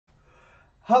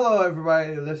Hello,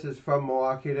 everybody. This is From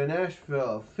Milwaukee to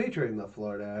Nashville, featuring the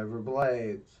Florida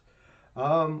Everblades.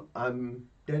 I'm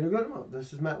Daniel Goodman.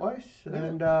 This is Matt Weiss,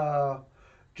 and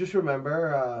just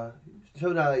remember,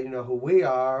 so now that you know who we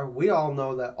are, we all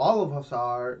know that all of us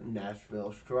are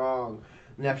Nashville Strong.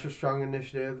 Nashville Strong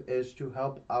initiative is to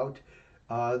help out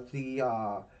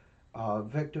the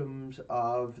victims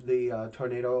of the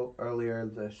tornado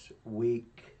earlier this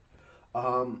week.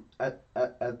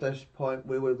 At this point,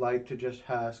 we would like to just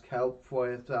ask help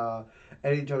with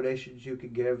any donations you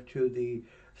could give to the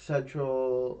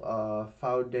Central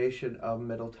Foundation of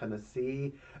Middle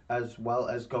Tennessee, as well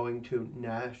as going to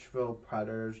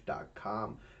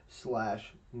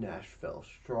NashvillePredators.com/Nashville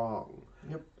Strong.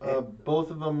 Yep.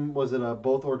 Both of them,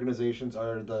 both organizations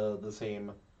are the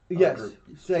same Yes, group.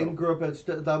 same group.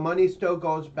 The money still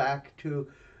goes back to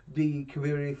the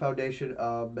Community Foundation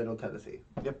of Middle Tennessee.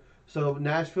 Yep. So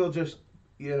Nashville just,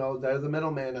 they're the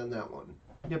middleman on that one.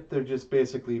 Yep, they're just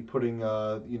basically putting,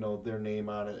 their name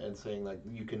on it and saying, like,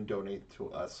 you can donate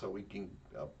to us so we can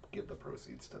give the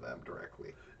proceeds to them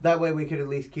directly. That way we could at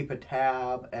least keep a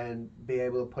tab and be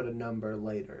able to put a number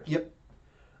later. Yep.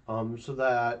 So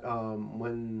that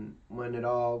when it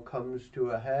all comes to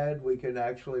a head, we can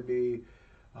actually be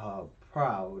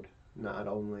proud, not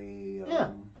only...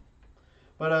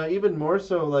 But even more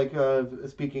so, like,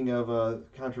 speaking of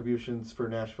contributions for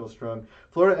Nashville Strong,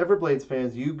 Florida Everblades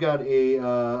fans, you've got a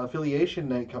affiliation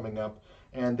night coming up,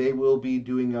 and they will be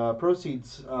doing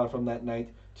proceeds from that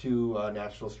night to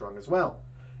Nashville Strong as well.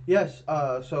 Yes,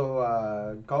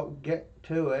 so go get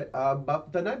to it.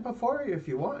 But the night before, if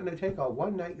you want to take a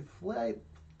one-night flight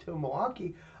to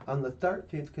Milwaukee on the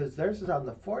 13th, because theirs is on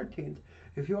the 14th,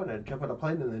 if you want to jump on a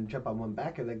plane and then jump on one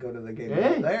back and then go to the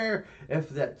game there, if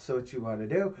that's what you want to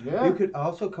do. Yeah. You could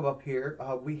also come up here.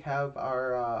 We have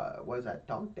our, what is that,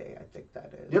 Dog Day, I think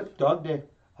that is. Yep, Dog Day.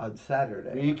 On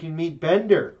Saturday. You can meet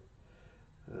Bender.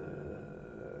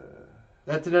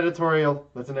 That's an editorial.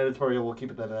 We'll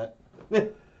keep it at that.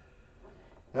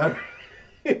 All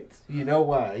right. You know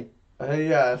why.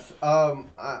 Yes.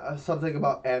 Something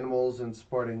about animals and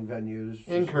sporting venues.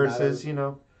 And curses,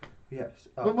 Yes.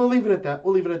 But we'll leave it at that.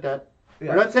 Yeah.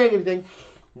 We're not saying anything.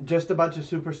 Just a bunch of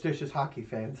superstitious hockey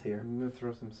fans here. I'm going to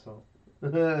throw some salt.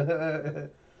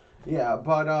 Yeah,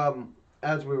 but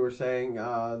as we were saying,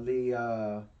 we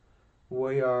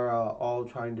are all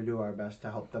trying to do our best to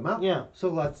help them out. Yeah. So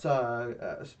let's,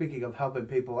 speaking of helping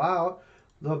people out,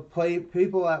 the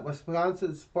people at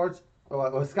Wisconsin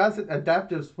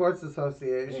Adaptive Sports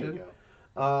Association. There you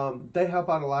go. They help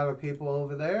out a lot of people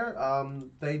over there.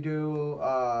 They do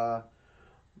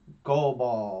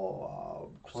goalball,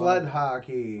 sled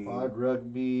hockey, quad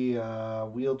rugby,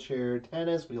 wheelchair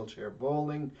tennis, wheelchair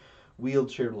bowling,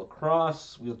 wheelchair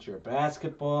lacrosse, wheelchair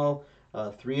basketball.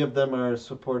 3 of them are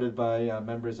supported by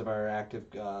members of our active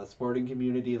sporting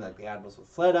community, like the Admirals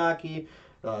with sled hockey,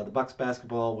 the Bucks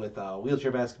basketball with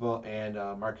wheelchair basketball, and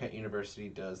Marquette University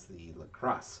does the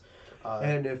lacrosse.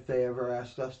 And if they ever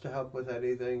asked us to help with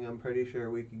anything, I'm pretty sure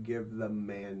we could give them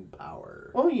manpower.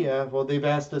 Oh, yeah. Well, they've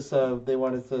asked us, they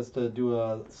wanted us to do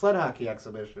a sled hockey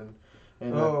exhibition.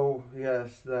 And,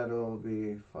 yes, that'll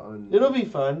be fun. It'll be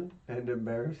fun. And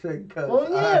embarrassing. Well,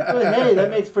 yeah, but hey,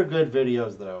 that makes for good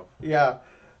videos, though. Yeah.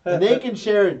 And they can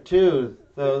share it, too.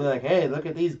 So they're like, hey, look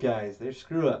at these guys. They're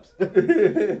screw-ups.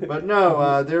 But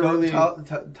no, they're don't really...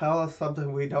 Tell us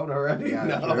something we don't already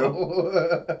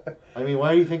know. I mean,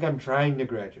 why do you think I'm trying to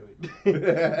graduate?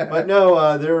 But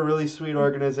no, they're a really sweet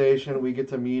organization. We get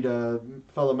to meet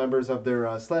fellow members of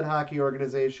their sled hockey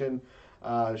organization.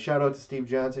 Shout out to Steve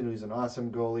Johnson, who's an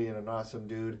awesome goalie and an awesome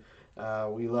dude.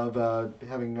 We love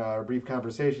having brief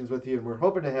conversations with you, and we're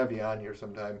hoping to have you on here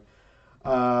sometime.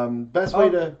 Best way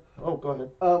to... Oh, go ahead.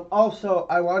 Also,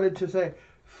 I wanted to say,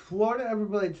 Florida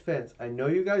Everblades fans, I know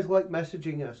you guys like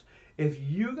messaging us. If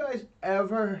you guys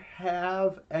ever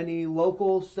have any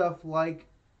local stuff like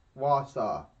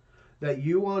Wausau that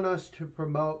you want us to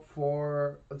promote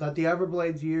that the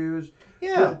Everblades use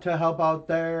to help out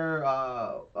there,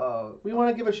 we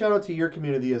want to give a shout out to your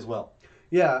community as well.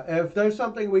 Yeah, if there's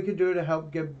something we could do to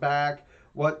help give back,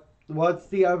 what's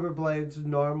the Everblades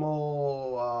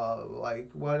normal,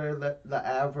 what are the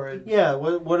average? Yeah,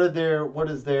 what is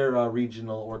their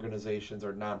regional organizations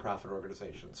or nonprofit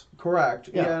organizations? Correct.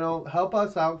 Yeah. Help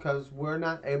us out because we're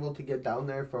not able to get down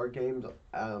there for games.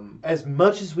 As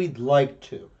much as we'd like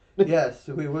to. Yes,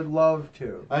 we would love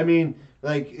to. I mean,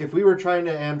 like, if we were trying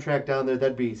to Amtrak down there,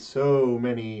 that'd be so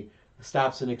many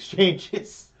stops and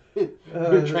exchanges.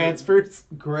 Transfers.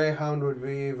 Greyhound would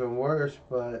be even worse,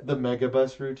 but... The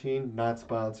Megabus routine, not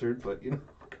sponsored, but, good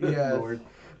yes. Lord.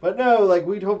 But no, like,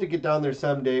 we'd hope to get down there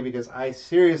someday because I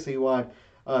seriously want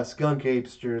Skunk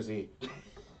Apes jersey.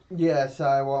 Yes,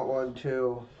 I want one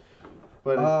too.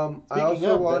 But I speaking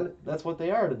also of, want. that's what they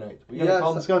are tonight. We gotta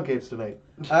call them Skunk Apes tonight.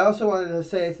 I also wanted to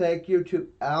say thank you to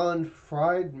Alan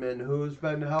Friedman, who's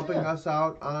been helping us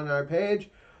out on our page.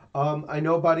 I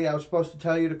know, buddy, I was supposed to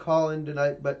tell you to call in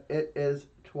tonight, but it is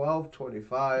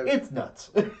 12:25. It's nuts.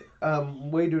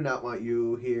 We do not want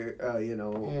you here,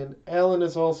 And Alan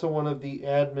is also one of the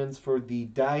admins for the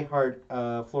Die Hard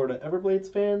Florida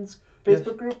Everblades fans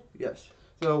Facebook group. Yes.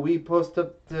 So we post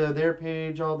up to their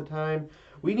page all the time.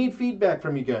 We need feedback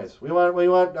from you guys. We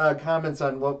want comments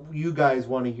on what you guys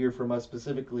want to hear from us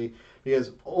specifically,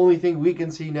 because only thing we can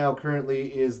see now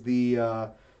currently is the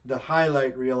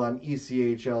highlight reel on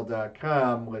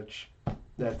ECHL.com, which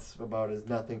that's about as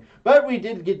nothing. But we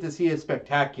did get to see a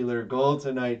spectacular goal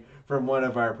tonight from one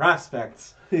of our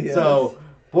prospects. Yes. So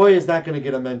boy, is that going to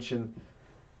get a mention.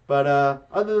 But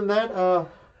other than that,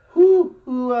 who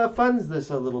funds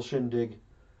this little shindig?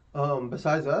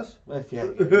 Besides us? Yeah,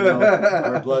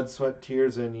 our blood, sweat,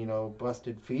 tears, and,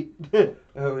 busted feet.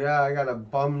 Oh, yeah, I got a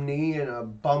bum knee and a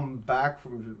bum back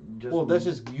from just... Well, that's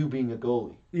just you being a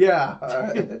goalie. Yeah.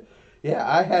 Yeah,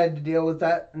 I had to deal with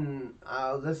that, and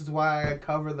this is why I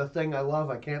cover the thing I love.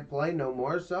 I can't play no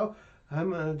more, so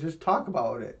I'm going to just talk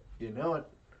about it. You know it.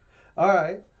 All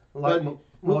right. But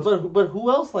who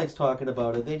else likes talking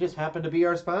about it? They just happen to be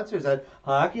our sponsors at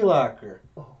Hockey Locker.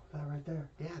 Oh, that right there.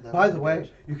 Yeah. By the way,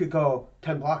 you could go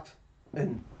 10 blocks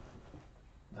in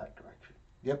that direction.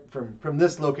 Yep, from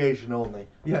this location only.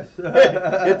 Yes. You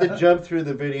have to jump through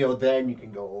the video, then you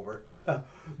can go over.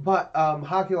 But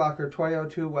Hockey Locker,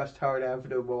 2002 West Howard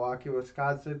Avenue, Milwaukee,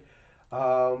 Wisconsin,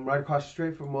 right across the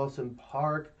street from Wilson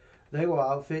Park. They will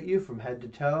outfit you from head to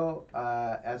toe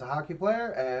as a hockey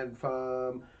player, and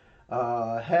from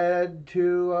head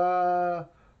to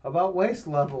about waist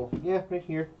level. Yeah, right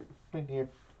here.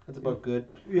 That's about good.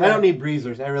 Yeah. I don't need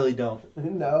breezers. I really don't.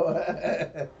 No.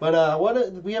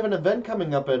 But we have an event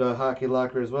coming up at Hockey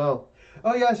Locker as well.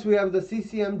 Oh, yes, we have the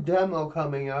CCM demo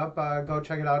coming up. Go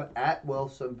check it out at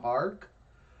Wilson Park.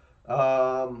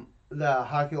 The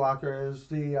Hockey Locker is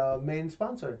the main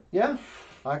sponsor. Yeah,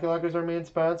 Hockey Locker is our main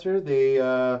sponsor. They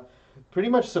pretty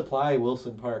much supply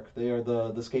Wilson Park. They are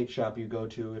the skate shop you go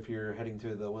to if you're heading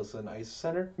to the Wilson Ice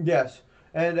Center. Yes.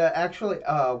 And actually,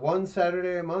 one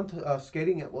Saturday a month,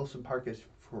 skating at Wilson Park is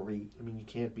free. I mean, you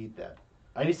can't beat that.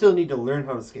 I still need to learn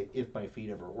how to skate if my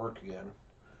feet ever work again.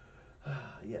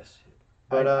 Yes.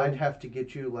 But I'd have to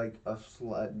get you, like, a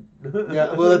sled.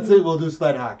 Yeah, well, that's it. We'll do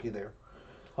sled hockey there.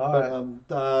 But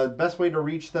the best way to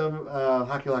reach them,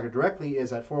 Hockey Locker, directly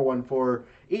is at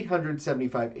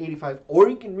 414-800-7585, or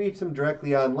you can reach them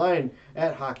directly online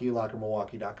at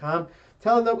hockeylockermilwaukee.com.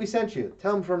 Tell them that we sent you.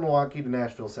 Tell them from Milwaukee to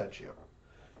Nashville sent you.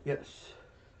 Yes.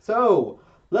 So,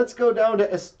 let's go down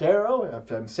to Estero. If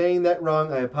I'm saying that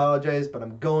wrong, I apologize, but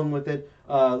I'm going with it.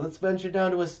 Let's venture down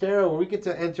to Estero, where we get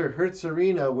to enter Hertz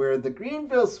Arena, where the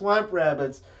Greenville Swamp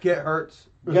Rabbits got hurts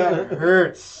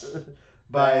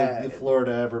by the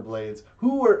Florida Everblades,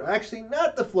 who were actually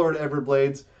not the Florida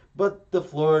Everblades, but the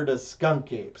Florida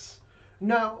Skunk Apes.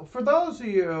 Now, for those of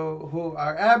you who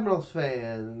are Admirals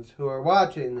fans who are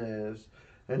watching this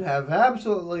and have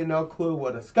absolutely no clue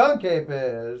what a skunk ape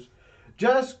is,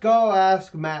 just go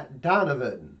ask Matt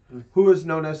Donovan, who is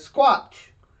known as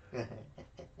Squatch.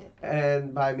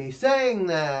 And by me saying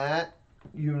that,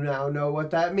 you now know what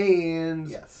that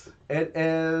means. Yes. It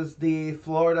is the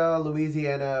Florida,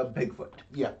 Louisiana Bigfoot.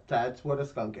 Yeah. That's what a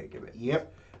skunk ape is.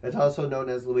 Yep. It's also known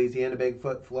as Louisiana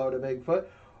Bigfoot, Florida Bigfoot,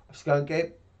 skunk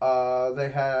ape.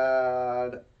 They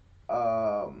had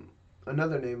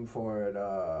another name for it.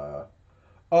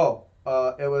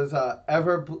 It was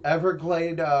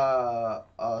Everglade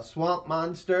swamp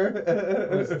monster.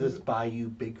 Was this Bayou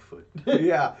Bigfoot?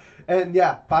 Yeah, and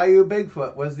Bayou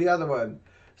Bigfoot was the other one.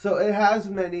 So it has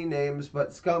many names,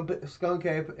 but skunk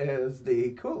ape is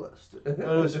the coolest. It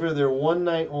was for their one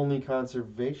night only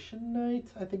conservation night,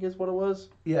 I think is what it was.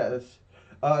 Yes.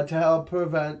 To help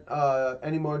prevent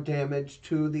any more damage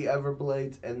to the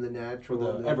Everblades and the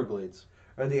natural... The Everglades.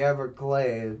 Or the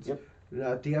Everglades. Yep.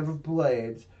 Not the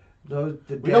Everblades.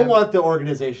 We don't want the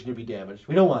organization to be damaged.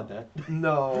 We don't want that.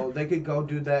 No, they could go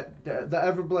do that. The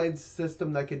Everblades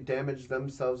system that could damage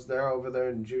themselves, they're over there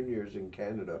in juniors in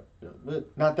Canada. No,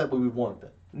 not that we would want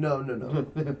that. No.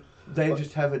 They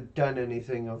just haven't done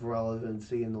anything of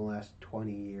relevancy in the last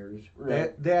 20 years.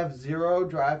 Right. They have 0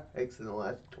 draft picks in the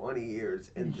last 20 years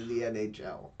into the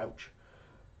NHL. Ouch.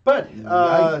 But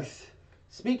Yikes.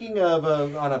 Speaking of,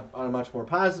 on a much more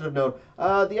positive note,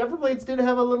 the Everblades did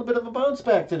have a little bit of a bounce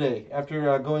back today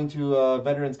after going to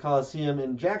Veterans Coliseum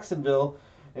in Jacksonville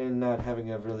and not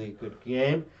having a really good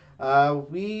game.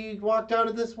 We walked out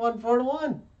of this one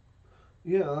 4-1.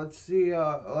 Yeah, let's see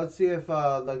if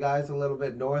the guys a little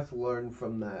bit north learn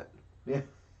from that. Yeah.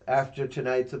 After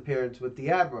tonight's appearance with the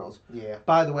Admirals. Yeah.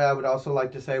 By the way, I would also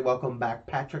like to say welcome back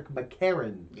Patrick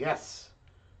McCarron. Yes.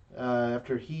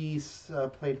 After he's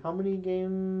played how many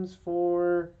games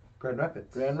for Grand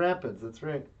Rapids. Grand Rapids, that's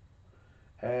right.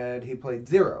 And he played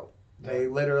 0. They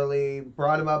literally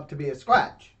brought him up to be a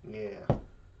scratch. Yeah.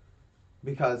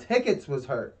 Because Hickett's was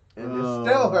hurt. And is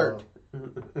still hurt.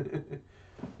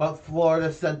 But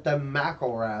Florida sent them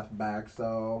McElrath back,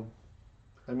 so...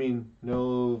 I mean,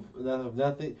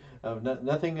 nothing of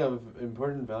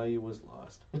important value was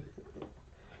lost.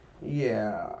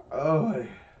 Yeah. Oh.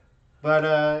 But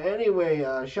anyway,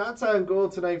 shots on goal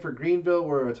tonight for Greenville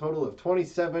were a total of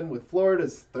 27, with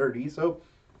Florida's 30, so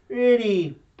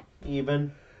pretty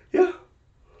even. Yeah.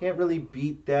 Can't really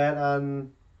beat that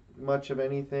on much of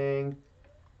anything.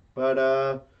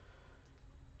 But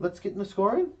let's get into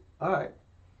scoring. All right.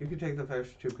 You can take the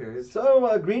first 2 periods.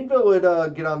 So Greenville would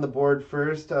get on the board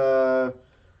first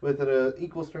with an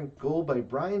equal strength goal by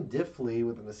Brian Diffley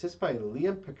with an assist by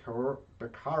Liam Picaro.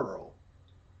 Picaro.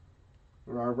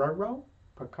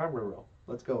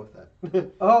 Let's go with that.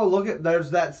 Oh, look at there's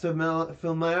that similarness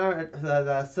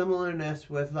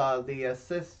with the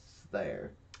assists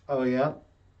there. Oh yeah.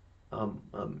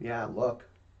 Yeah. Look,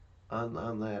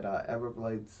 on that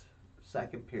Everblades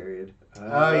second period.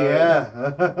 Oh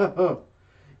yeah.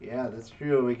 Yeah, that's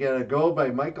true. We get a goal by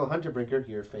Michael Hunterbrinker,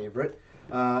 your favorite,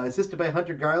 assisted by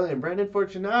Hunter Garland and Brandon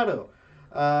Fortunato.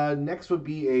 Next would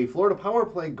be a Florida power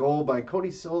play goal by Cody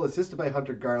Soul, assisted by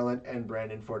Hunter Garland and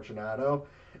Brandon Fortunato.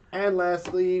 And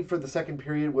lastly, for the second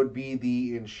period, would be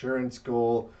the insurance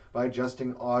goal by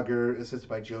Justin Auger, assisted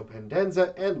by Joe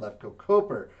Pendenza and Lefko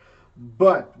Koper.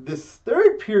 But this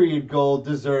third period goal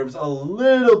deserves a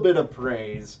little bit of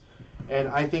praise, and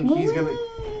I think he's going to...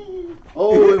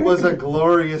 Oh, it was a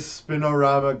glorious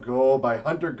spinorama goal by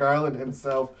Hunter Garland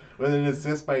himself with an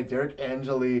assist by Derek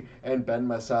Angeli and Ben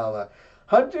Masala.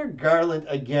 Hunter Garland,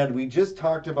 again, we just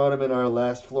talked about him in our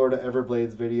last Florida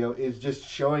Everblades video, is just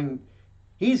showing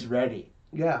he's ready.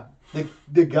 Yeah.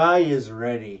 The guy is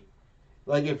ready.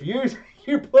 Like, if you're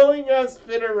pulling out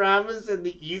spinoramas in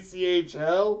the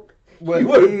ECHL, the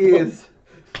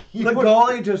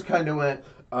goalie just kind of went,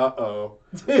 uh-oh.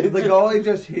 The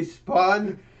goalie he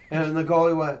spun, and the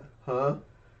goalie went, huh?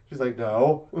 She's like,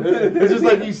 no. It's just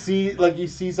like you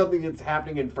see something that's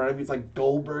happening in front of you. It's like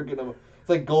Goldberg in a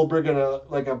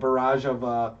barrage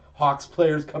of Hawks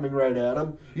players coming right at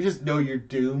him. You just know you're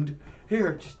doomed.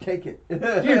 Here, just take it.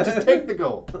 Here, just take the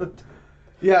goal.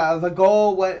 Yeah, the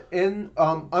goal went in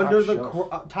under the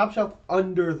top shelf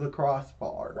under the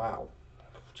crossbar. Wow.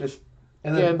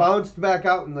 And then bounced back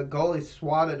out, and the goalie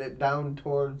swatted it down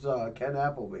towards Ken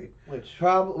Appleby. Which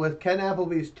with Ken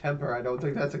Appleby's temper, I don't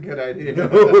think that's a good idea.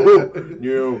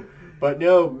 No. But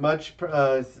no,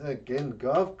 again,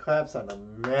 golf claps on a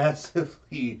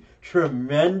massively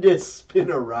tremendous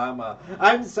spinorama.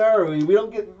 I'm sorry, we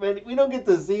don't get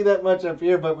to see that much up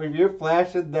here. But when you're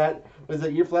flashing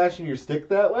you're flashing your stick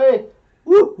that way?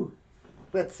 Woo!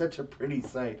 That's such a pretty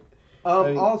sight.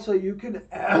 Also, you can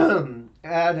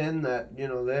add in that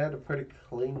they had a pretty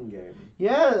clean game.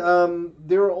 Yeah,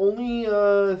 there were only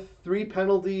three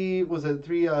penalties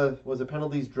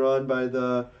drawn by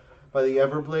the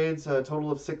Everblades. A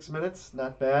total of 6 minutes,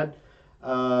 not bad.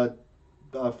 4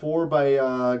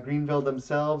 by Greenville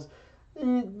themselves.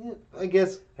 I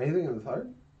guess. Anything in the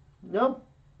third? No,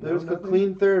 there was a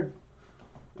clean third.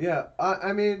 Yeah,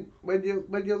 I mean, when you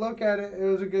look at it, it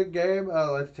was a good game.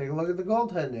 Let's take a look at the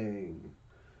goaltending.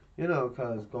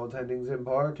 Because goaltending's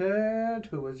important.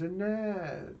 Who was in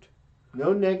net?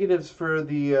 No negatives for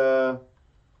the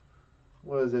the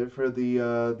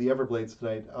Everblades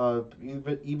tonight.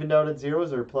 Evened out at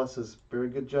zeros or pluses. Very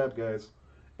good job, guys.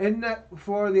 In net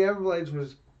for the Everblades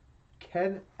was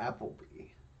Ken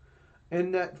Appleby.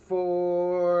 In net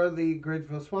for the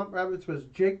Greenville Swamp Rabbits was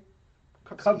Jake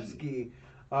Kupski.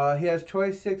 He has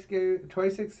 26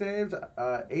 saves,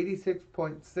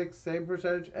 86.6 save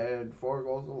percentage, and 4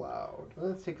 goals allowed.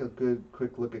 Let's take a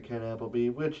quick look at Ken Appleby,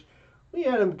 which we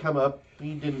had him come up.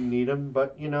 We didn't need him,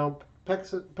 but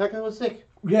Pekka was sick.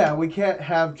 Yeah, we can't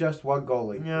have just one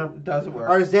goalie. Yeah, it doesn't work.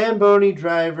 Our Zamboni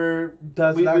driver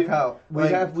does not count.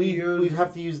 We'd have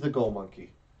to use the goal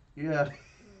monkey. Yeah.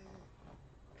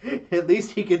 At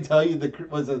least he can tell you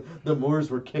the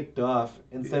Moors were kicked off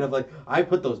instead of I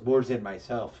put those Moors in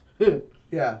myself.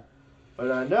 Yeah.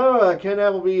 But no, Ken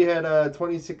Appleby had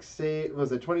 26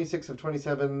 of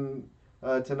 27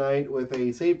 tonight with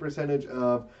a save percentage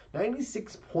of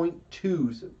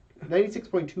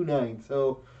 96.29.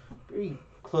 So very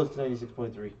close to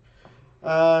 96.3.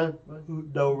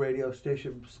 No radio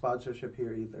station sponsorship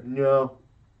here either. No.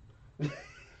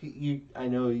 I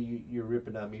know you're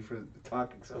ripping on me for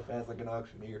talking so fast like an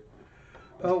auctioneer.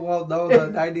 Oh, well, no,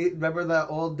 remember the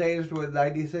old days when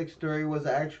 96.3 was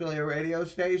actually a radio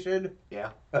station?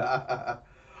 Yeah.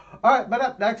 Alright, but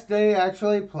up next, they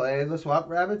actually play the Swamp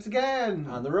Rabbits again.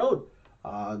 On the road.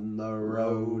 On the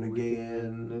road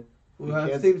again. Well,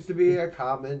 Because- that seems to be a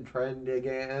common trend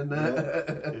again.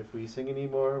 Yep. If we sing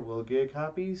anymore, we'll get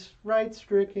copies right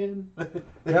stricken.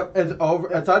 Yep, it's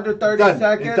over. It's under 30 Done.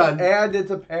 seconds, It's done. and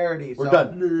it's a parody. We're so.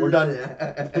 done. We're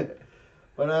done.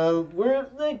 But we're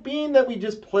like, being that we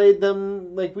just played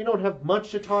them, like, we don't have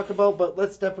much to talk about, but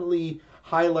let's definitely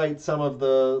highlight some of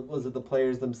the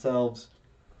players themselves,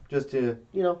 just to,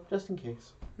 just in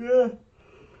case. Yeah.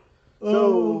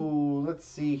 So let's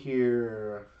see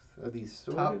here. Are these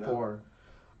sorted Top out? 4.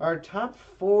 Our top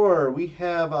 4, we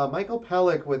have Michael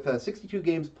Pellick with 62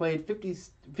 games played,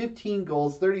 15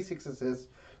 goals, 36 assists,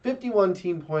 51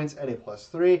 team points, and a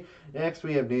 +3. Next,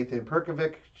 we have Nathan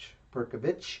Perkovic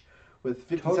with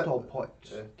 57... Total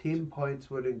points. Team points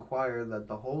would inquire that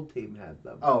the whole team had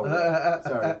them. Oh, right.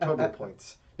 Sorry, total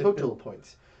points. Total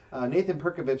points. Nathan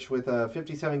Perkovic with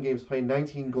 57 games played,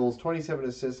 19 goals, 27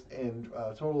 assists, and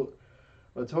a total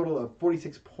of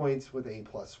 46 points with a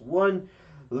 +1.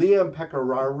 Liam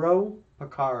Pecoraro,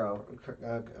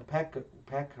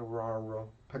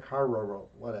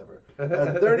 whatever.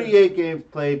 38 games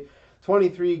played,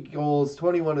 23 goals,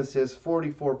 21 assists,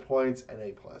 44 points, and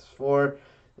a +4.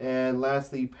 And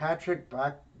lastly, Patrick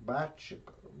Bachik.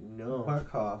 No.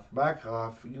 Back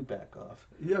off. You back off.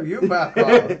 Yo, you back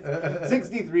off.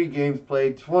 63 games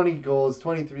played, 20 goals,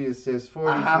 23 assists,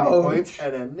 43 Ouch. points,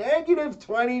 and a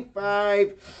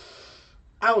 -25.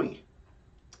 Owie.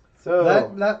 So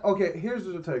that okay, here's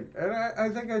the thing. And I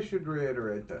think I should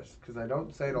reiterate this because I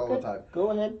don't say it all the time.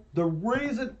 Go ahead. The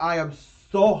reason I am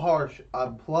so harsh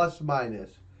on plus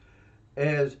minus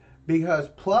is because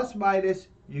plus minus,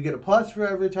 you get a plus for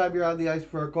every time you're on the ice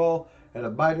for a goal, and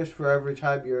a minus for every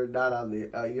time you're not on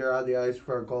the you're on the ice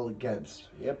for a goal against.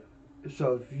 Yep.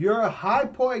 So if you're a high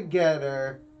point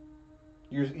getter,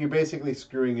 You're basically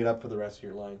screwing it up for the rest of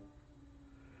your line.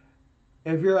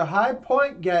 if you're a high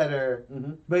point getter,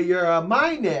 Mm-hmm. but you're a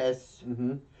minus,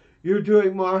 Mm-hmm. you're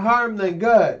doing more harm than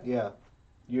good. Yeah.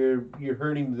 You're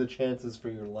hurting the chances for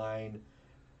your line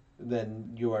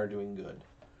than you are doing good.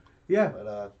 Yeah.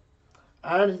 But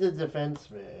on to the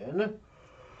defenseman.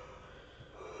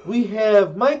 We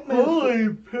have Mike Holy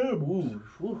pims.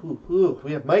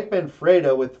 We have Mike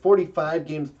Manfredo with 45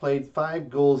 games played,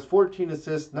 5 goals, 14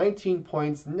 assists, 19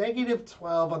 points,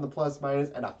 -12 on the plus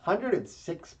minus, and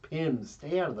 106 pims.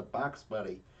 Stay out of the box,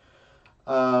 buddy.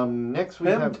 Next we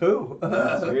Him have too.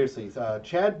 seriously,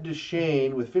 Chad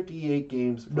Duchesne with 58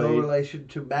 games played. No relation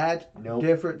to Matt. Nope.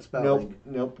 Different spelling.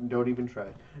 Nope. Don't even try.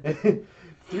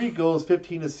 3 goals,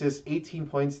 15 assists, 18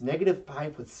 points,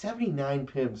 -5 with 79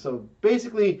 pims. So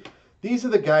basically, these are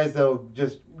the guys that'll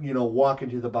just, walk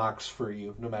into the box for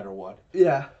you no matter what.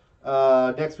 Yeah.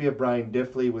 Next, we have Brian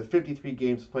Diffley with 53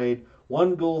 games played,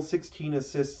 1 goal, 16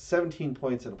 assists, 17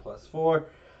 points, and a +4.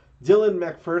 Dylan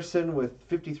McPherson with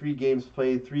 53 games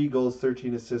played, 3 goals,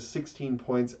 13 assists, 16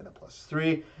 points, and a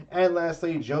 +3. And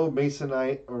lastly, Joe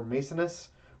Masonis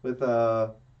with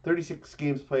 36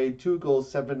 games played, 2 goals,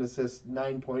 7 assists,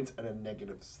 9 points, and a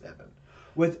 -7.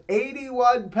 With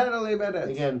 81 penalty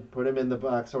minutes. Again, put him in the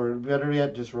box, or better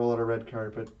yet, just roll out a red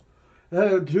carpet.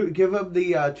 Give him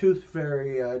the tooth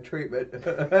fairy treatment.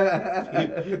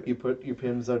 You put your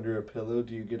pims under a pillow,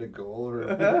 do you get a goal, or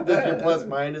does your plus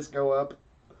minus go up?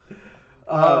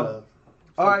 All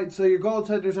right, so your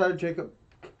goaltenders are Jake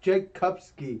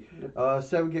Kupski.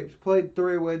 7 games played,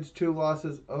 3 wins, 2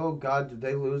 losses. Oh, God, did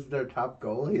they lose their top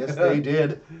goalie? Yes, they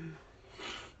did.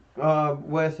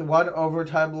 With 1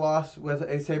 overtime loss with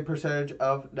a save percentage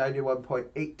of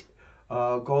 91.8.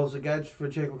 Goals against for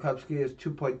Jacob Kupski is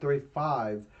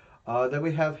 2.35. Then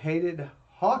we have Hayden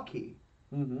Hockey.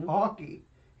 Mm-hmm. Hockey.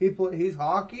 He's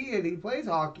hockey and he plays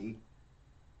hockey.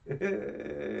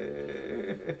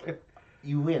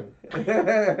 You win.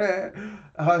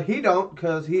 He don't,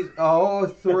 because he's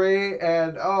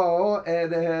 0-3-0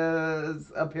 in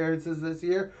his appearances this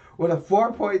year with a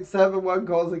 4.71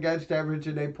 goals against average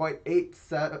and a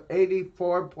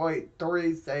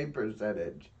 .84.3 save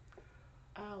percentage.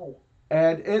 Ow.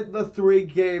 And in the 3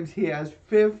 games, he has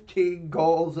 14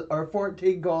 goals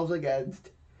against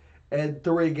in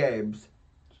 3 games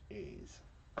Jeez.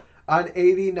 on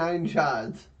 89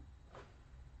 shots.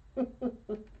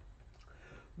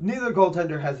 Neither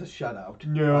goaltender has a shutout.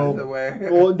 No. By the way.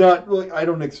 Well, not like I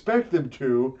don't expect them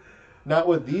to. Not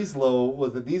with these low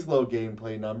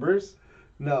gameplay numbers.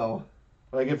 No.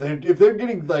 Like if they're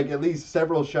getting like at least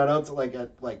several shutouts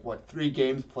at 3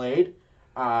 games played,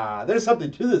 there's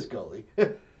something to this goalie.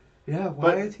 Yeah,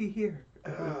 why is he here?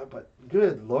 But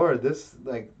good lord, this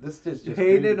just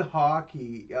Hated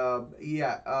hockey.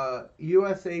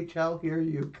 USHL, here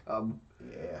you come.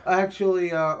 Yeah.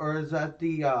 Actually, or is that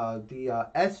the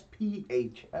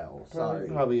SPHL? Sorry.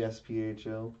 Probably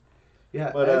SPHL.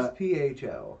 Yeah, But,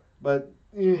 SPHL. But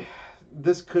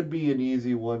this could be an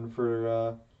easy one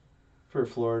for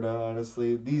Florida,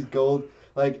 honestly. These gold,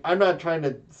 I'm not trying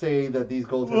to say that these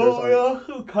goaltenders Well, we are.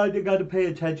 also kind of got to pay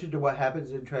attention to what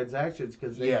happens in transactions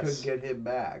because they could get him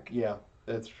back. Yeah,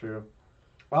 that's true.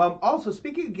 Also,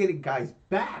 speaking of getting guys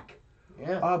back,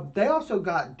 yeah, they also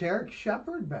got Derek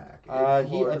Shepard back. I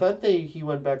thought he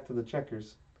went back to the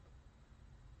Checkers.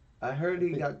 I heard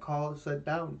he got called sent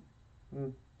down.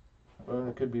 Well,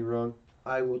 I could be wrong.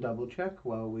 I will double check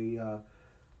while we.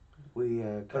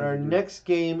 But our next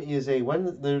game is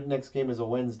the next game is a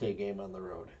Wednesday game on the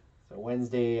road. So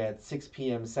Wednesday at 6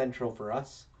 p.m. Central for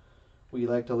us. We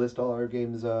like to list all our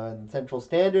games in Central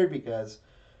Standard because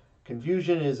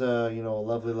confusion is a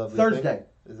lovely Thursday. Thing.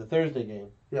 It's a Thursday game.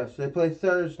 Yes, they play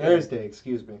Thursday. Thursday,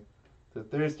 excuse me. So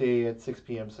Thursday at 6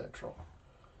 p.m. Central.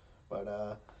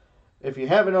 But if you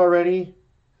haven't already,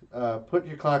 put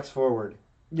your clocks forward.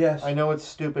 Yes. I know it's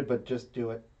stupid, but just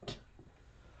do it.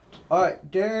 All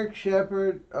right, Derek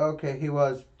Shepard. Okay, he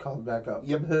was called back up.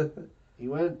 Yep. He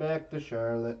went back to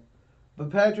Charlotte. But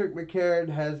Patrick McCarron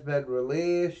has been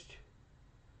released.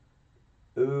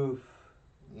 Oof.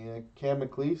 Yeah, Cam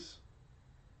McLeese.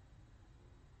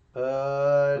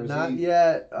 Not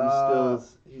yet.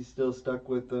 He's still stuck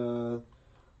with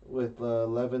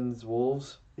Levin's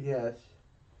Wolves. Yes.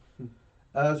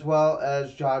 As well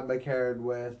as John McCarron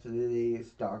with the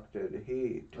Stockton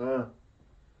Heat.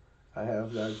 I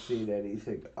have not seen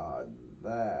anything on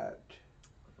that.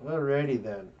 Alrighty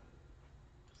then.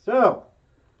 So,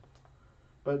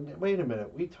 but wait a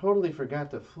minute. We totally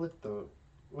forgot to flip the.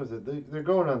 Was it? They're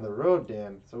going on the road,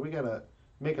 Dan. So we gotta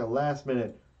make a last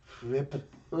minute flip.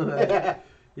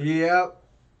 Yep.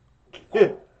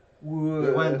 They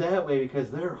went that way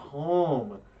because they're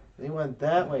home. They went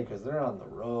that way because they're on the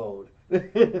road.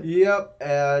 Yep,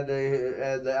 and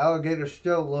the alligator's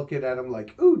still looking at him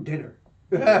like, ooh, dinner.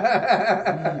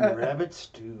 Rabbit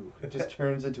stew. It just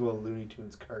turns into a Looney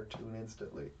Tunes cartoon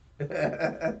instantly.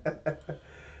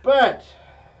 But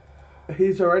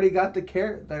he's already got the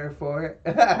carrot there for it.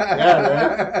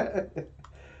 Yeah,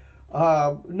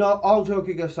 right? No, all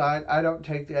joking aside, I don't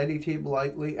take any team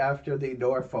lightly after the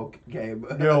Norfolk game.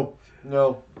 No.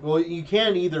 Well, you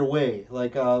can either way.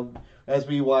 As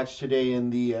we watched today in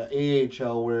the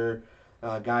AHL, where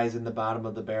guys in the bottom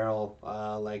of the barrel,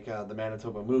 the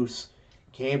Manitoba Moose,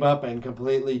 came up and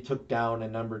completely took down a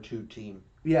number 2 team.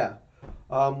 Yeah.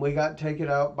 We got taken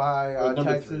out by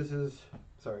Texas's.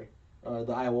 Sorry.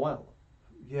 The Iowa Wild.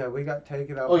 Yeah, we got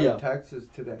taken out by Texas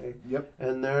today. Yep.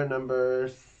 And they're number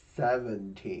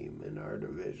 7 team in our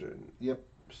division. Yep.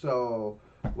 So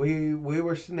we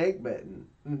were snake bitten.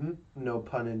 Mm-hmm. No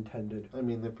pun intended. I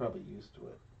mean, they're probably used to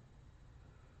it.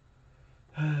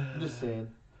 Just saying.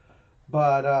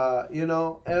 But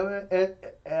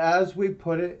as we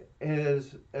put it,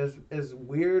 as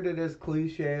weird and as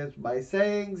cliche as my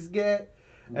sayings get,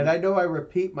 and I know I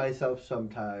repeat myself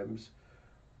sometimes,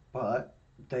 but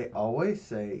they always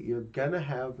say you're gonna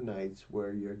have nights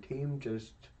where your team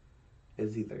just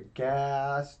is either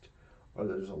gassed, or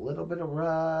there's a little bit of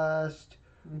rust,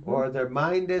 or their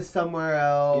mind is somewhere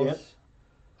else. Yep.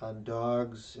 On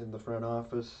dogs in the front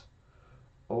office.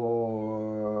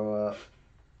 Or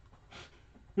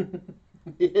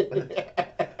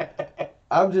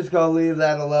I'm just gonna leave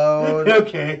that alone.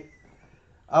 Okay.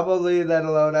 I'm gonna leave that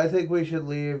alone. I think we should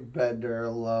leave Bender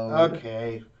alone.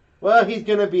 Okay. Well, he's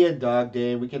gonna be a dog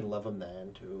day. We can love him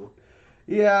then too.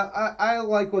 Yeah, I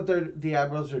like what the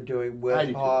Admirals are doing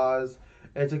with Hawes.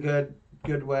 It's a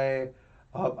good way.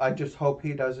 I just hope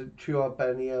he doesn't chew up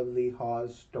any of the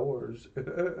Hawes stores,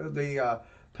 the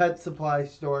pet supply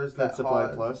stores. Pet Supply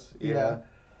Plus. Yeah.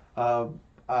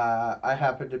 I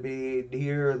happen to be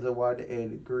near the one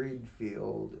in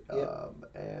Greenville,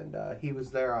 and he was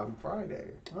there on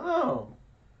Friday. Oh,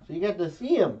 so you got to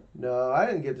see him? No, I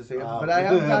didn't get to see him, but I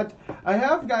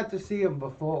have got to see him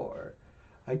before.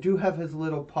 I do have his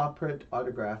little paw print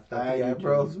autograph that the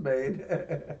Admirals made.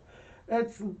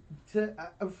 It's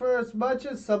for as much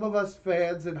as some of us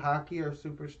fans in hockey are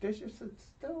superstitious, it's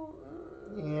still.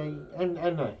 Yeah,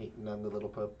 I'm not hating on the little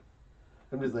pup.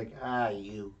 I'm just like,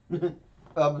 you.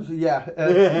 Yeah,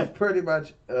 it's pretty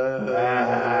much.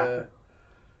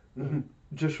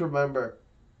 just remember,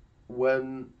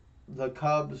 when the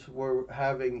Cubs were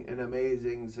having an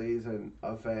amazing season,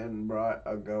 a fan brought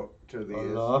a goat to the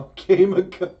Along came a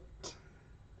goat.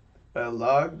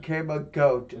 Along came a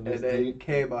goat, And and it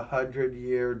came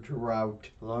 100-year drought.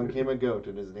 Along came a goat,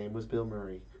 and his name was Bill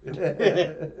Murray. Oh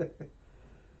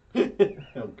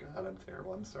God, I'm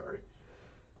terrible. I'm sorry.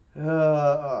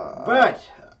 But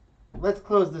let's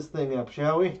close this thing up,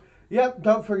 shall we? Yep,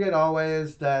 don't forget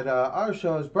always that our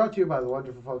show is brought to you by the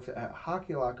wonderful folks at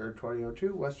Hockey Locker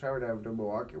 2002, West Howard Avenue,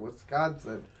 Milwaukee,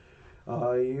 Wisconsin.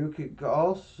 You can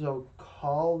also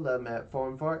call them at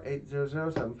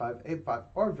 414-800-7585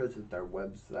 or visit their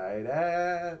website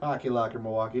at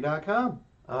HockeyLockerMilwaukee.com.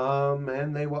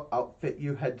 And they will outfit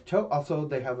you head to toe. Also,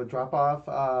 they have a drop-off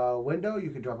window. You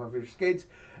can drop off your skates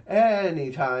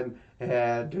anytime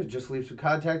and just leave some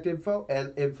contact info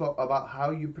and info about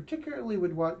how you particularly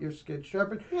would want your skates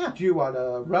sharpened. Yeah. Do you want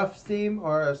a rough seam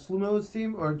or a smooth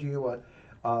seam, or do you want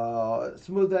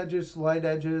smooth edges, light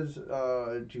edges?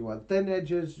 Do you want thin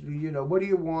edges? What do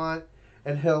you want?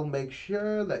 And he'll make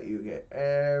sure that you get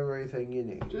everything you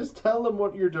need. Just tell him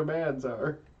what your demands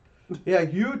are. Yeah,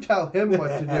 you tell him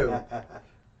what to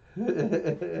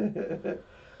do.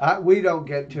 We don't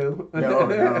get to.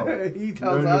 No. He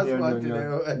tells us what to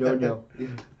do. No.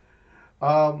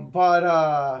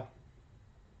 But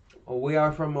we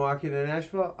are from Milwaukee to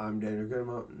Nashville. I'm Daniel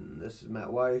Goodman. This is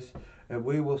Matt Weiss. And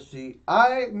we will see,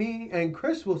 me, and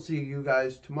Chris will see you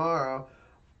guys tomorrow.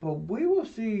 But we will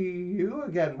see you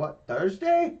again,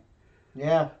 Thursday?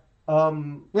 Yeah.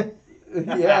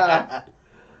 Yeah.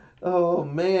 Oh,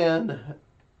 man.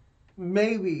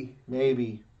 Maybe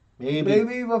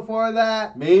before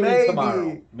that. Maybe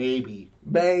tomorrow. Maybe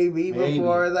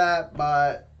Before that,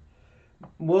 but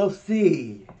we'll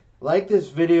see. Like this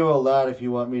video a lot if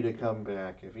you want me to come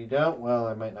back. If you don't, well,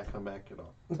 I might not come back at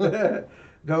all.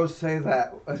 Don't say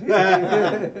that.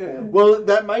 Well,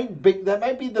 that might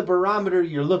be the barometer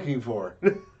you're looking for.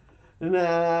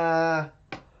 Nah.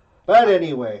 But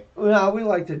anyway. No, we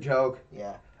like to joke.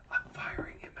 Yeah. I'm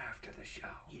firing him after the show.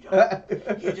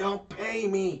 You don't pay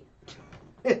me.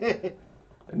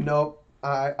 Nope.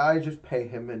 I just pay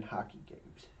him in hockey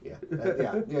games. Yeah.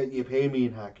 You pay me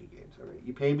in hockey games. All right.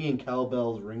 You pay me in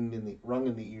cowbells rung in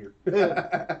the ear.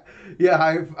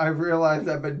 Yeah, I've realized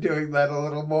I've been doing that a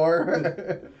little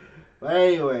more. But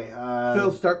anyway,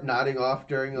 He'll start nodding off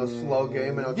during a slow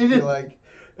game, and I'll just be like,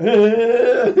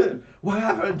 "What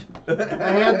happened?"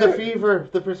 I had the fever.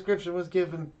 The prescription was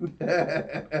given.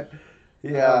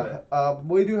 Yeah,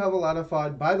 we do have a lot of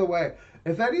fun. By the way,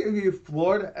 if any of you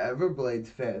Florida Everblades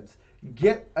fans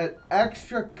get an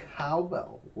extra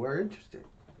cowbell, we're interested.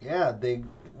 Yeah,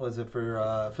 was it for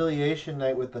affiliation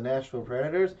night with the Nashville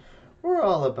Predators? We're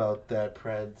all about that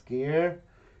Preds gear.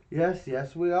 Yes,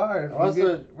 we are.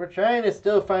 Also, we're trying to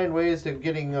still find ways of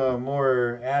getting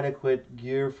more adequate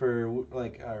gear for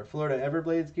like our Florida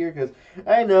Everblades gear, because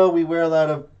I know we wear a lot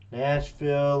of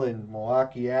Nashville and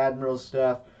Milwaukee Admirals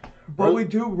stuff. But we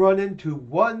do run into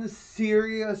one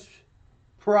serious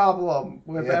problem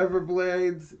with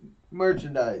Everblades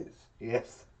merchandise.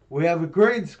 Yes. We have a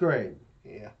green screen.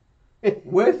 Yeah.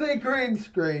 With a green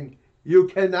screen, you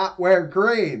cannot wear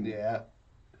green. Yeah.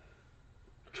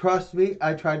 Trust me,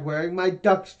 I tried wearing my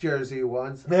Ducks jersey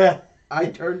once. I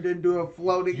turned into a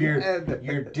floating head.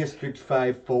 Your District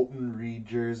 5 Fulton Reed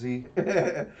jersey.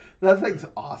 That thing's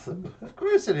awesome. Of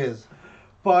course it is.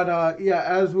 But,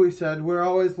 as we said, we're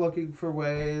always looking for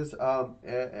ways,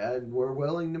 and we're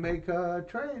willing to make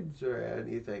trades or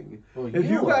anything. Well, if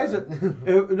you guys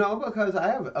no, because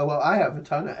I have a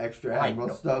ton of extra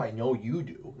Admiral stuff. I know you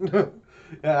do.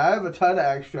 Yeah, I have a ton of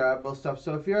extra Admiral stuff.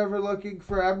 So if you're ever looking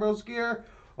for Admirals gear,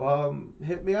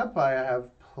 hit me up. I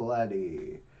have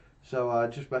plenty. So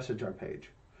just message our page.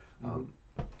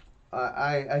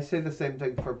 I say the same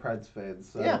thing for Preds fans,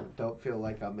 so don't feel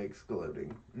like I'm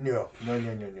excluding. No.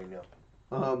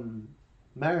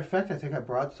 Matter of fact, I think I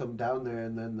brought some down there,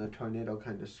 and then the tornado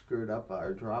kind of screwed up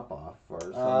our drop-off for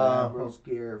some Admirals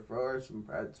gear for some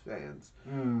Preds fans.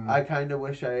 I kind of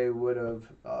wish I would have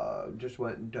just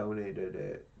went and donated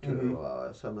it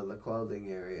to some of the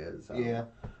clothing areas.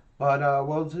 But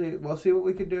we'll see what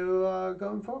we can do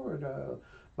going forward.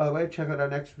 By the way, check out our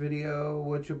next video,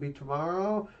 which will be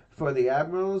tomorrow. For the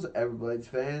Admirals, Everblades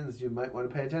fans, you might want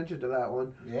to pay attention to that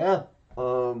one. Yeah.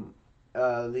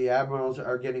 The Admirals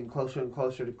are getting closer and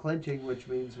closer to clinching, which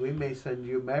means we may send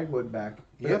you Magwood back.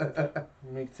 Yep.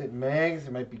 Makes it Mags.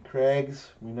 It might be Craigs.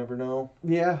 We never know.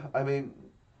 Yeah, I mean,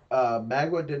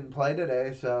 Magwood didn't play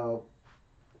today, so...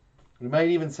 We might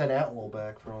even send Atwell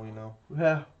back, for all we know.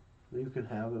 Yeah. You can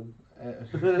have him.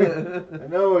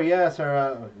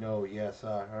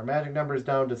 Our magic number is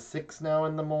down to 6 now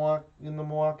in the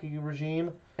Milwaukee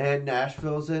regime. And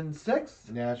Nashville's in 6th.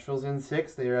 Nashville's in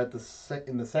 6th. They are at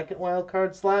in the second wild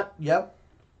card slot. Yep.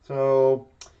 So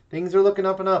things are looking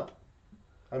up and up.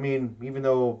 I mean, even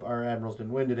though our Admirals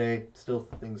didn't win today, still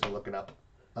things are looking up.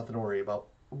 Nothing to worry about.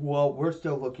 Well, we're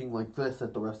still looking like this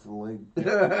at the rest of the league.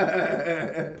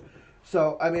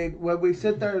 So, I mean, when we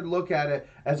sit there and look at it,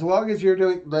 as long as you're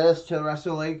doing this to the rest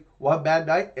of the league, one bad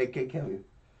night, it can kill you.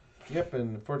 Yep,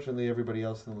 and fortunately everybody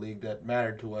else in the league that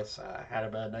mattered to us had a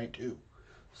bad night too.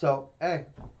 So, hey.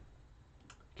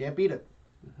 Can't beat it.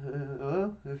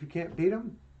 Well, if you can't beat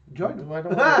them, join them. No,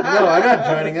 I'm not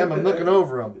joining them. I'm looking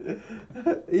over them.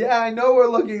 Yeah, I know we're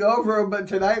looking over them, but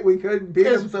tonight we couldn't beat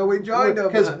them, so we joined them.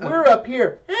 Because we're up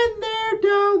here, and they're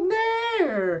down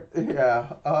there.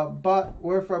 Yeah, but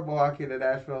we're from Milwaukee to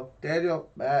Nashville. Daniel,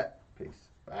 Matt, peace.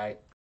 Bye.